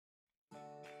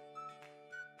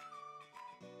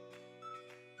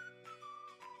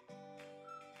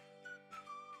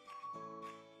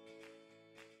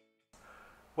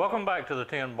Welcome back to the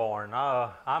Tin Barn.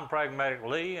 I'm Pragmatic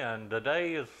Lee, and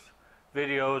today's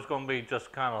video is going to be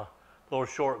just kind of a little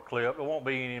short clip. There won't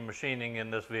be any machining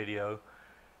in this video,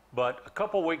 but a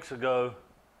couple weeks ago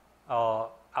I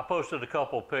posted a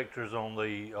couple pictures on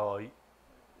the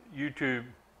YouTube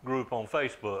group on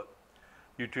Facebook,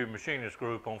 YouTube Machinist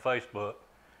group on Facebook,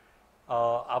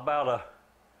 about a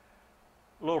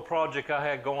little project I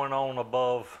had going on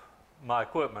above my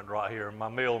equipment right here, my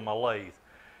mill and my lathe.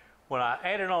 When I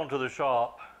added on to the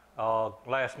shop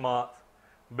last month,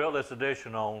 built this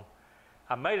addition on,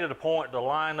 I made it a point to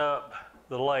line up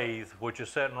the lathe, which is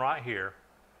sitting right here,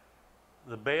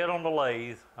 the bed on the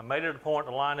lathe. I made it a point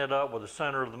to line it up with the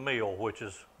center of the mill, which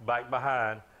is back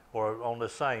behind or on the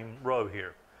same row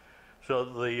here. So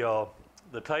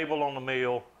the table on the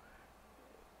mill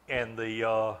and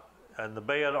the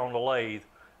bed on the lathe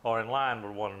are in line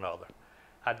with one another.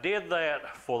 I did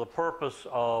that for the purpose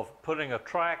of putting a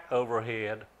track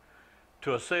overhead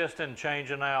to assist in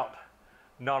changing out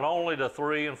not only the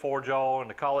 3 and 4 jaw and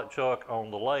the collet chuck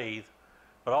on the lathe,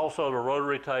 but also the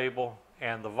rotary table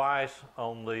and the vise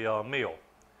on the mill.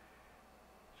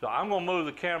 So I'm going to move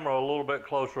the camera a little bit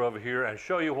closer over here and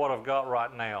show you what I've got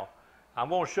right now. I'm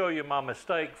going to show you my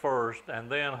mistake first,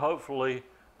 and then hopefully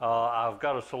I've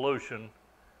got a solution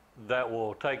that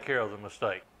will take care of the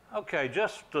mistake. Okay,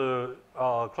 just to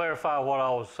clarify what I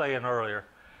was saying earlier,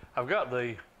 I've got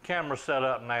the camera set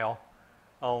up now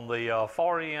on the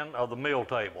far end of the mill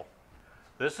table.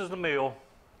 This is the mill,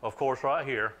 of course, right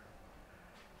here.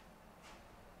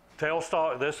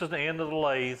 Tailstock, this is the end of the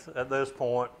lathe at this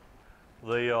point,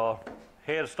 the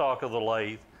headstock of the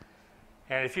lathe.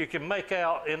 And if you can make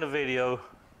out in the video,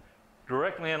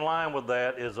 directly in line with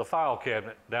that is a file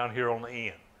cabinet down here on the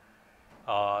end.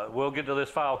 We'll get to this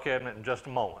file cabinet in just a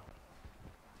moment.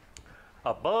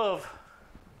 Above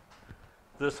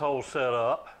this whole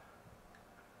setup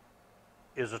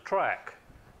is a track.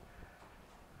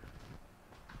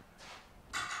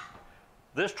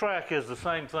 This track is the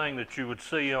same thing that you would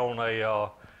see on a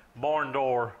barn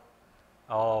door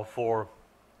for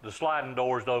the sliding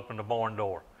doors to open the barn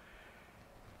door.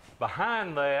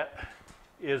 Behind that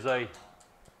is a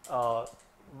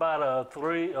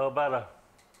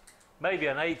maybe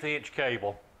an 1/8 inch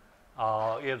cable.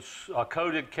 It's a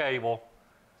coated cable.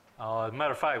 As a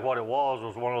matter of fact, what it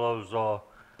was one of those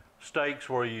stakes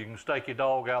where you can stake your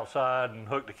dog outside and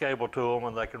hook the cable to them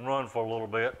and they can run for a little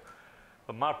bit.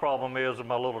 But my problem is with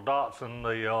my little Dotson,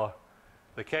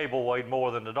 the cable weighed more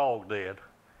than the dog did.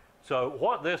 So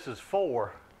what this is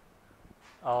for,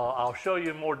 I'll show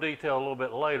you in more detail a little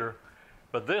bit later,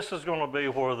 but this is going to be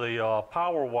where the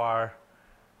power wire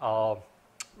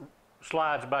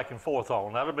slides back and forth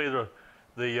on. That'll be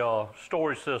the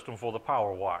storage system for the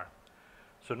power wire.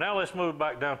 So now let's move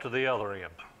back down to the other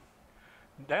end.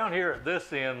 Down here at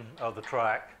this end of the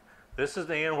track, this is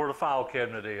the end where the file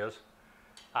cabinet is.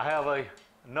 I have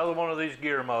another one of these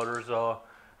gear motors.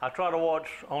 I try to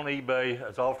watch on eBay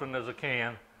as often as I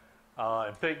can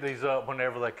and pick these up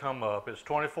whenever they come up. It's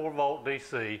 24 volt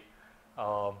DC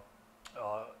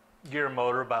gear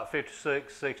motor, about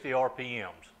 56, 60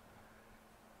 RPMs.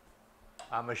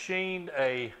 I machined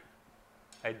a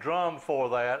drum for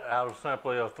that out of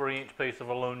simply a 3-inch piece of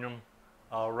aluminum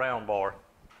round bar,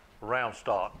 round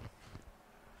stock.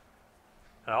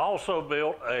 And I also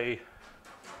built a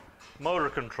motor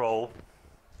control,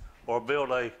 or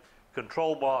built a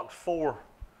control box for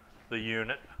the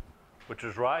unit, which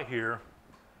is right here.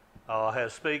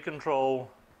 Has speed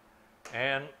control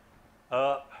and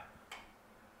up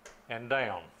and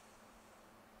down.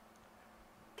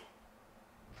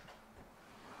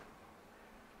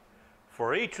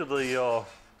 For each of the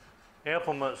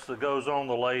implements that goes on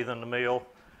the lathe and the mill,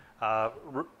 I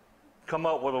come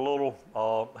up with a little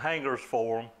hangers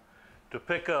for them to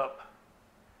pick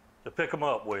them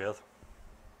up with.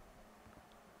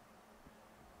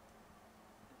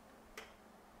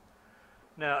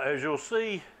 Now, as you'll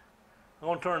see, I'm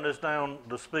going to turn this down,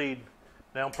 the speed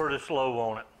down pretty slow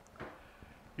on it.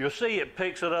 You'll see it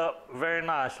picks it up very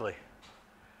nicely,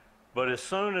 but as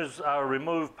soon as I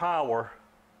remove power,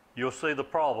 you'll see the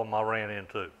problem I ran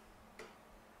into.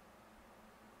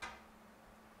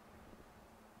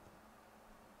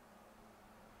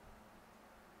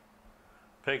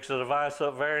 Picks the device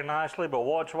up very nicely, but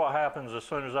watch what happens as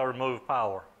soon as I remove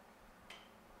power.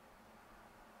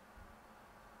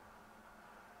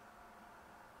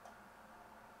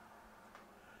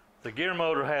 The gear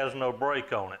motor has no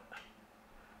brake on it,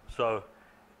 so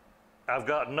I've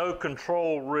got no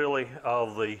control really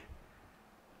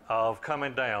of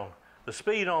coming down. The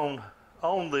speed on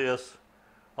this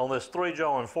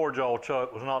 3-jaw and 4-jaw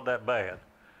chuck was not that bad,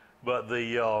 but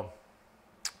the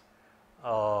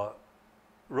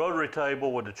rotary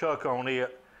table with the chuck on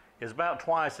it is about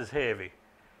twice as heavy.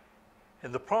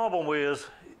 And the problem is,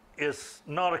 it's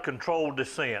not a controlled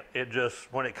descent. It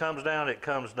just, when it comes down, it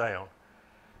comes down.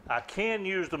 I can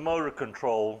use the motor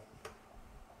control,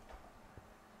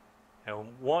 and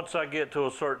once I get to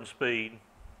a certain speed,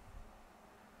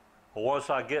 or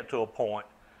once I get to a point,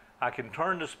 I can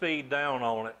turn the speed down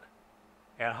on it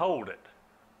and hold it.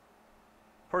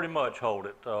 Pretty much hold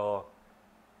it. The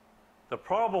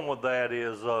problem with that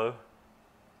is, though,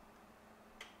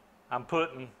 I'm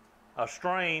putting a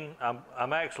strain,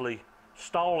 I'm actually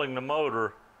stalling the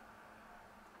motor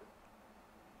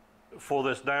for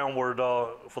this downward,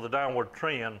 for the downward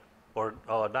trend or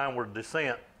downward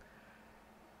descent,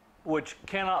 which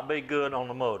cannot be good on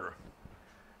the motor.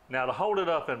 Now, to hold it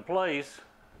up in place,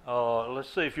 let's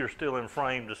see if you're still in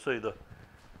frame to see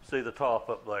the top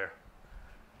up there.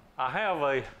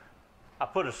 I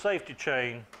put a safety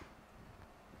chain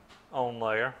on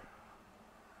there.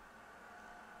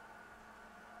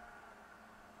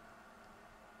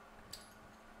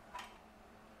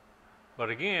 But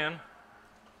again,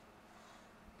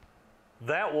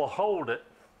 that will hold it,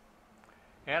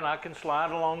 and I can slide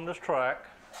along this track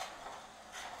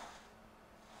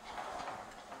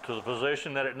to the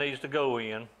position that it needs to go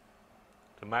in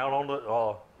to mount on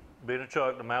the, being a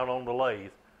chuck, to mount on the lathe.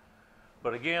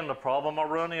 But again, the problem I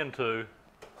run into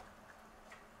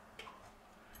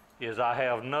is I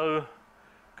have no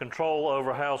control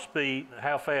over how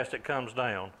fast it comes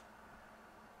down.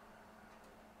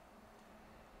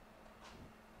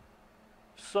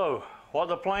 So, what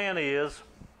the plan is,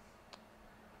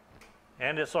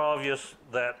 and it's obvious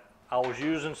that I was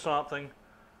using something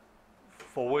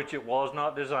for which it was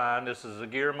not designed. This is a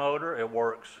gear motor. It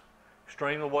works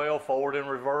extremely well forward and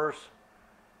reverse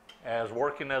as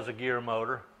working as a gear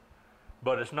motor,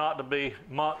 but it's not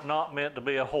meant to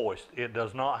be a hoist. It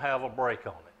does not have a brake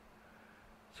on it.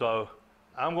 So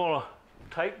I'm going to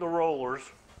take the rollers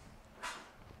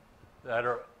that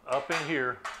are up in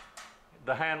here,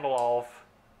 the handle off,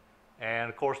 and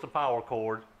of course the power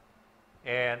cord,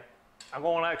 and I'm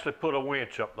going to actually put a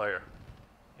winch up there,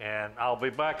 and I'll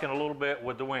be back in a little bit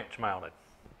with the winch mounted.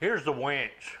 Here's the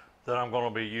winch that I'm going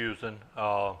to be using.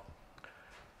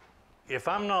 If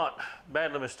I'm not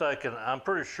badly mistaken, I'm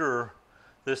pretty sure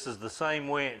this is the same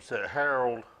winch that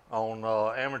Harold on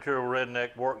Amateur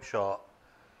Redneck Workshop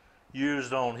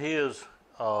used on his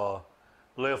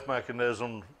lift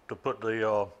mechanism to put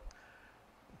a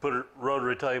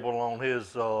rotary table on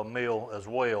his mill as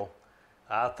well.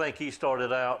 I think he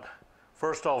started out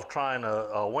first off trying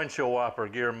a windshield wiper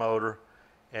gear motor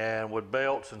and with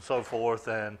belts and so forth,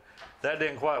 and that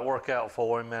didn't quite work out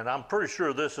for him, and I'm pretty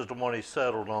sure this is the one he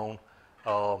settled on.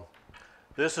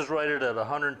 This is rated at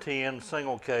 110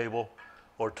 single cable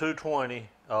or 220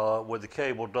 with the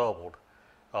cable doubled.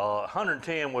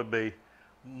 110 would be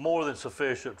more than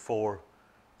sufficient for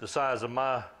the size of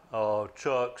my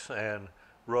chucks and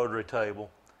rotary table.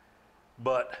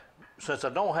 But since I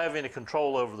don't have any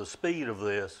control over the speed of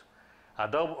this,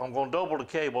 I'm going to double the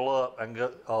cable up, and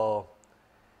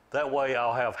that way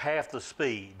I'll have half the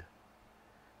speed,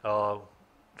 so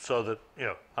that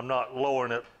I'm not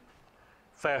lowering it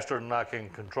faster than I can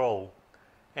control,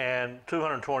 and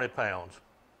 220 pounds.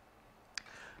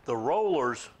 The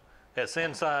rollers that's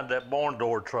inside that barn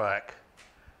door track,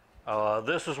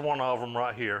 this is one of them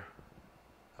right here.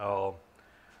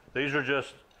 These are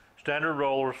just standard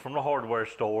rollers from the hardware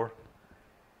store.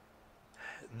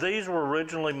 These were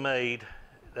originally made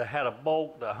that had a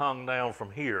bolt that hung down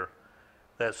from here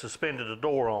that suspended the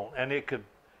door on, and it could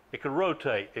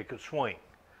rotate, it could swing.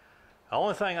 The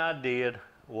only thing I did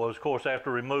was, of course,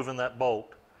 after removing that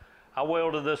bolt, I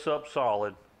welded this up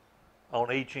solid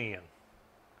on each end,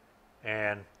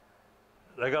 and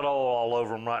they got oil all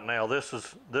over them right now. This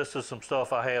is some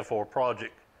stuff I had for a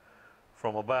project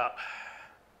from about,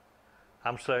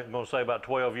 I'm going to say about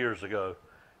 12 years ago,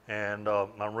 and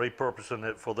I'm repurposing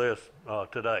it for this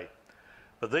today.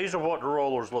 But these are what the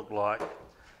rollers look like.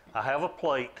 I have a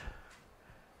plate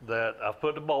that I've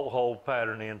put the bolt hole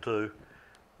pattern into.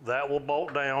 That will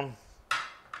bolt down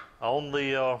on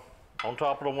the on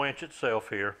top of the winch itself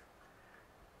here.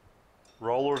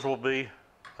 Rollers will be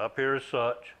up here as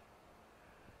such,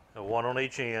 one on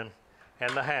each end,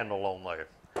 and the handle on there.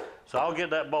 So I'll get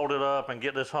that bolted up and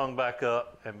get this hung back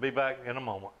up and be back in a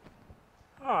moment.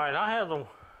 All right, I have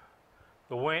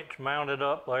the winch mounted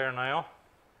up there now.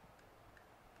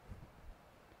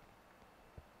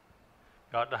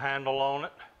 Got the handle on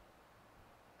it.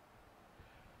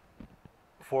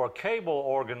 For a cable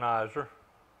organizer,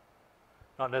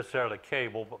 not necessarily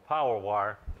cable, but power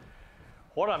wire,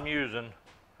 what I'm using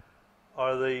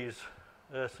are these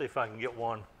Let's see if I can get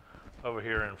one over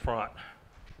here in front.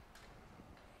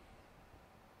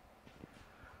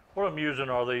 What I'm using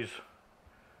are these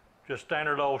just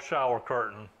standard old shower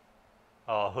curtain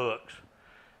hooks.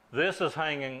 This is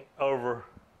hanging over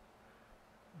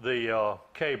the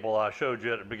cable I showed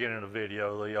you at the beginning of the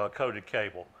video, the coated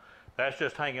cable. That's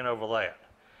just hanging over that.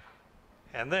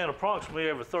 And then approximately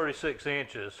every 36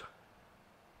 inches,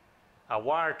 I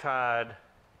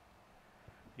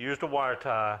used a wire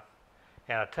tie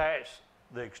and attached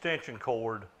the extension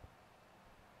cord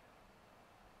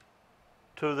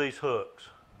to these hooks.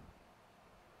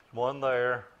 One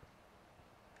there,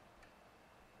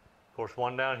 of course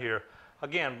one down here.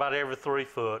 Again, about every 3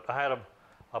 foot. I had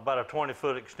about a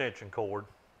 20-foot extension cord.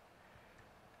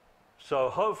 So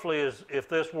hopefully, if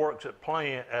this works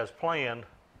as planned,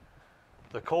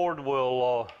 the cord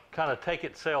will kind of take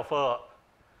itself up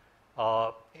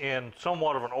in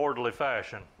somewhat of an orderly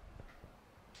fashion.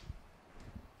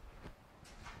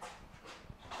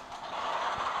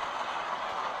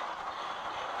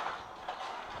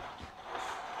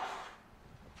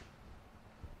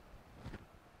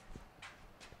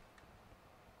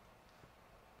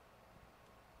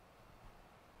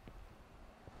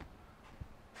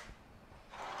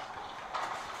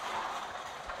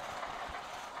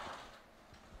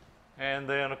 And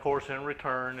then, of course, in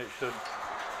return, it should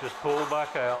just pull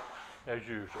back out as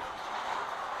usual.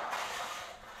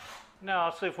 Now,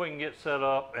 let's see if we can get set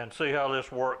up and see how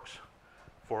this works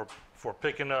for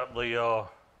picking up the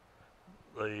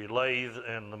lathe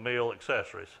and the mill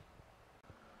accessories.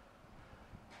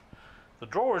 The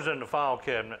drawers in the file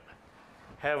cabinet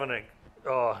have an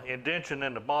indentation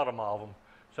in the bottom of them,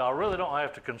 so I really don't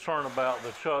have to concern about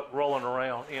the chuck rolling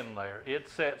around in there. It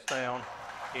sets down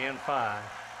in fine.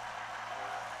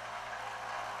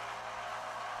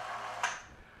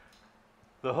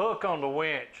 The hook on the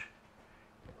winch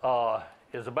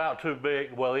is about too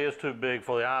big. Well, it is too big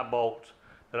for the eye bolts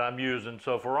that I'm using.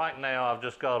 So for right now, I've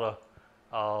just got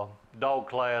a dog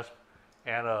clasp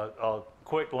and a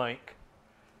quick link.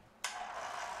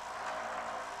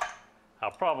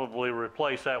 I'll probably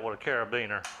replace that with a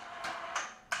carabiner.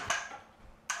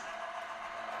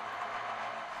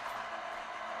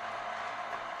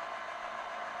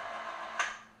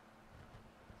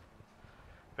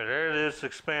 But there it is,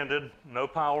 suspended, no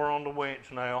power on the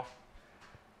winch now.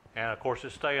 And of course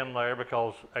it's staying there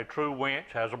because a true winch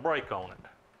has a brake on it.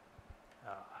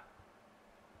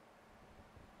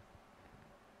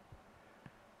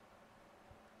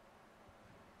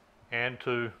 And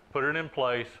to put it in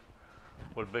place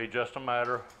would be just a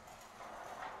matter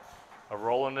of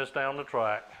rolling this down the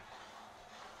track,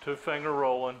 2-finger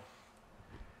rolling.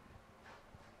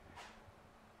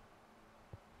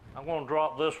 I'm going to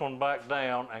drop this one back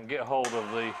down and get hold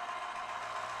of the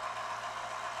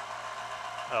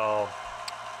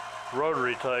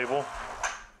rotary table.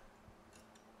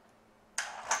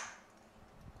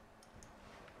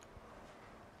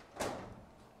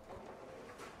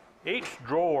 Each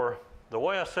drawer, the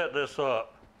way I set this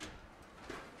up,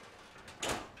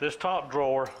 this top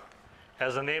drawer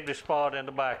has an empty spot in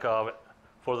the back of it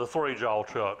for the 3-jaw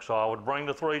chuck. So I would bring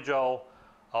the 3-jaw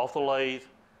off the lathe,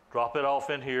 drop it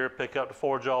off in here, pick up the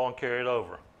 4-jaw and carry it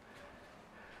over.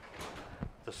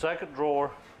 The second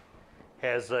drawer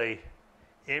has a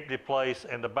empty place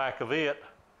in the back of it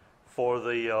for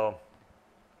the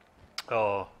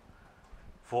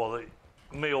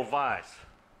mill vise.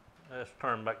 Let's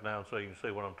turn back down so you can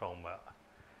see what I'm talking about.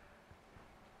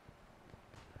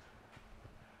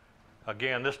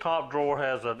 Again, this top drawer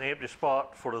has an empty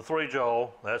spot for the 3-jaw.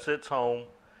 That's its home.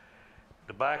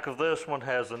 The back of this one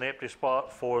has an empty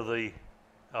spot for the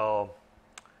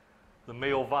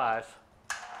mill vise,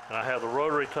 and I have the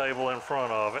rotary table in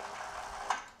front of it.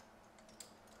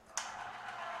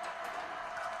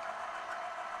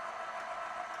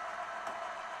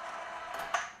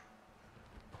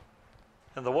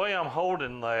 And the way I'm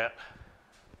holding that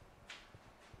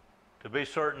to be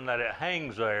certain that it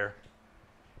hangs there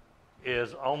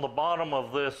is on the bottom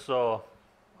of this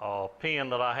pin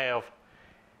that I have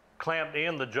clamped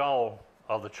in the jaw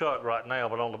of the chuck right now,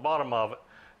 but on the bottom of it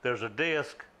there's a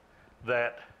disc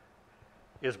that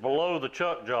is below the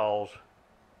chuck jaws,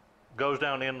 goes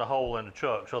down in the hole in the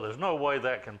chuck, so there's no way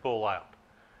that can pull out.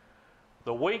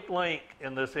 The weak link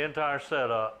in this entire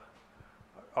setup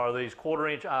are these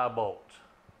 1/4-inch eye bolts,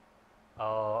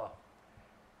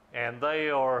 and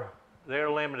they're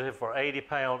limited for 80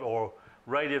 pounds or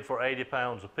rated for 80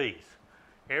 pounds a piece.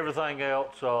 Everything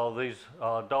else, these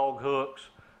dog hooks,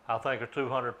 I think are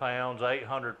 200 pounds,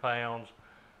 800 pounds.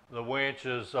 The winch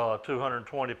is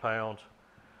 220 pounds.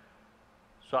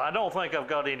 So I don't think I've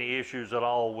got any issues at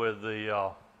all with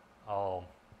the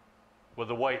with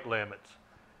the weight limits.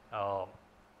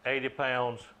 80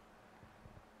 pounds.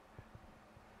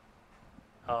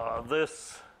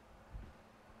 This,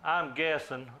 I'm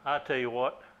guessing, I tell you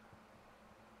what,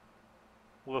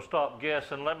 we'll stop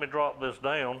guessing. Let me drop this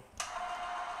down.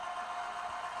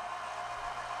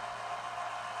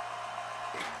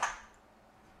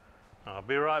 I'll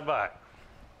be right back.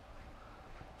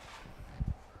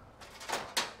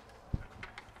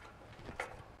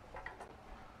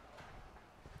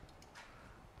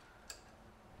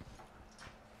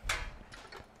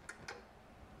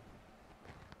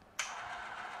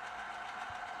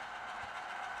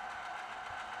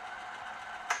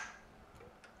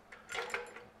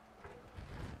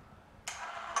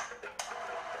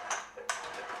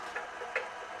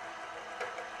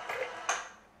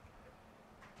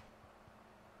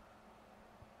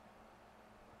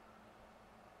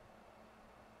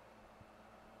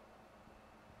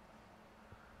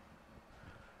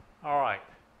 All right,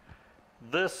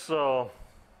 this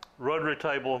rotary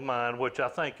table of mine, which I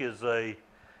think is a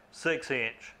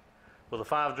 6-inch with a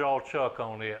 5-jaw chuck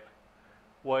on it,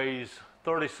 weighs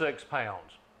 36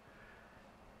 pounds.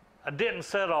 I didn't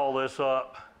set all this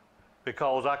up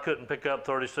because I couldn't pick up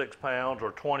 36 pounds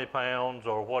or 20 pounds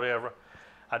or whatever.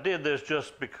 I did this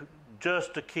just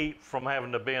to keep from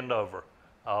having to bend over.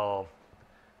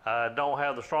 I don't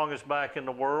have the strongest back in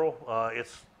the world.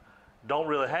 Don't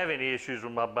really have any issues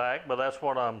with my back, but that's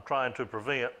what I'm trying to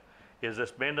prevent, is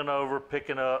this bending over,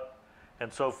 picking up,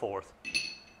 and so forth.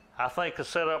 I think a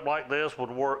setup like this would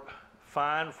work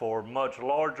fine for much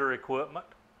larger equipment.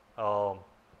 I'm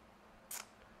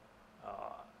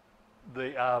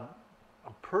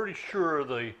pretty sure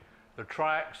the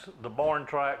tracks, the barn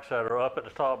tracks that are up at the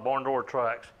top, barn door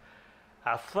tracks,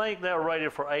 I think they're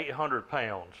rated for 800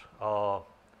 pounds.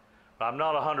 I'm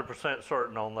not 100%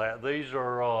 certain on that. These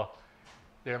are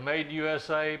they're made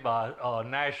USA by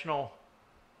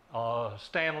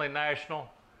Stanley National,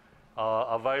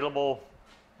 available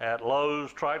at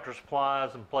Lowe's, Tractor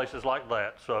Supplies, and places like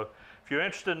that. So if you're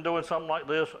interested in doing something like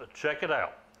this, check it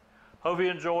out. Hope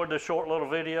you enjoyed this short little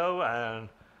video, and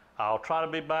I'll try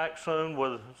to be back soon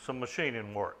with some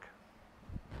machining work.